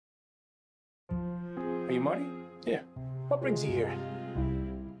Are you Marty? Yeah. What brings you here?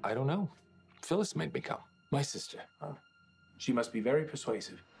 I don't know. Phyllis made me come. My sister. Huh. She must be very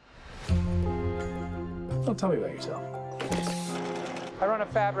persuasive. Well, tell me about yourself. I run a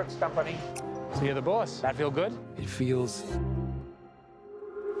fabrics company. So you're the boss. That feel good? It feels...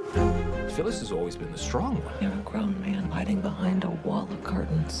 Phyllis has always been the strong one. You're a grown man hiding behind a wall of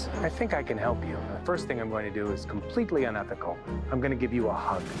curtains. I think I can help you. The first thing I'm going to do is completely unethical. I'm going to give you a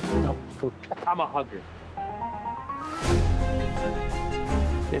hug. No, I'm a hugger.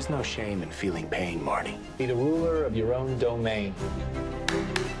 There's no shame in feeling pain, Marty. Be the ruler of your own domain.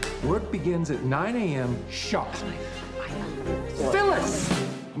 Work begins at 9 a.m. sharp. Phyllis!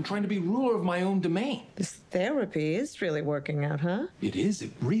 I'm trying to be ruler of my own domain. This therapy is really working out, huh? It is.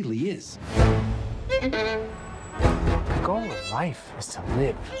 It really is. The goal of life is to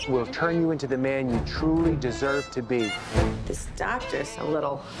live. Will turn you into the man you truly deserve to be. This doctor's a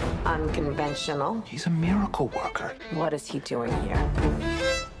little unconventional. He's a miracle worker. What is he doing here?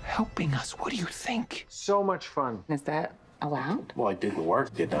 Helping us. What do you think? So much fun. Is that allowed? Well, I did the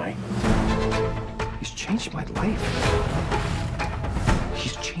work, didn't I? He's changed my life.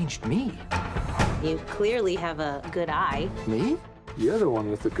 He's changed me. You clearly have a good eye. Me? You're the one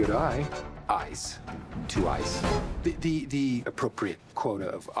with the good eye. Eyes. 2 eyes. The appropriate quota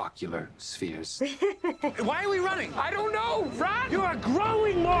of ocular spheres. Why are we running? I don't know. Run! You're a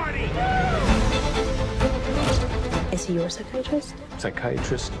growing Marty! Is he your psychiatrist?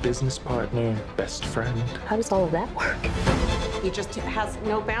 Psychiatrist, business partner, best friend. How does all of that work? He just has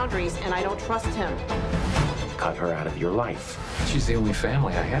no boundaries, and I don't trust him. Cut her out of your life. She's the only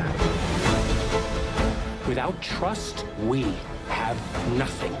family I have. Without trust, we have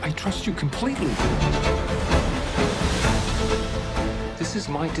nothing. I trust you completely. This is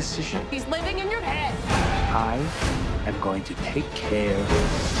my decision. He's living in your head. I am going to take care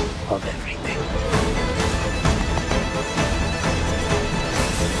of everything.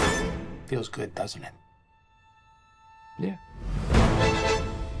 Feels good, doesn't it? Yeah.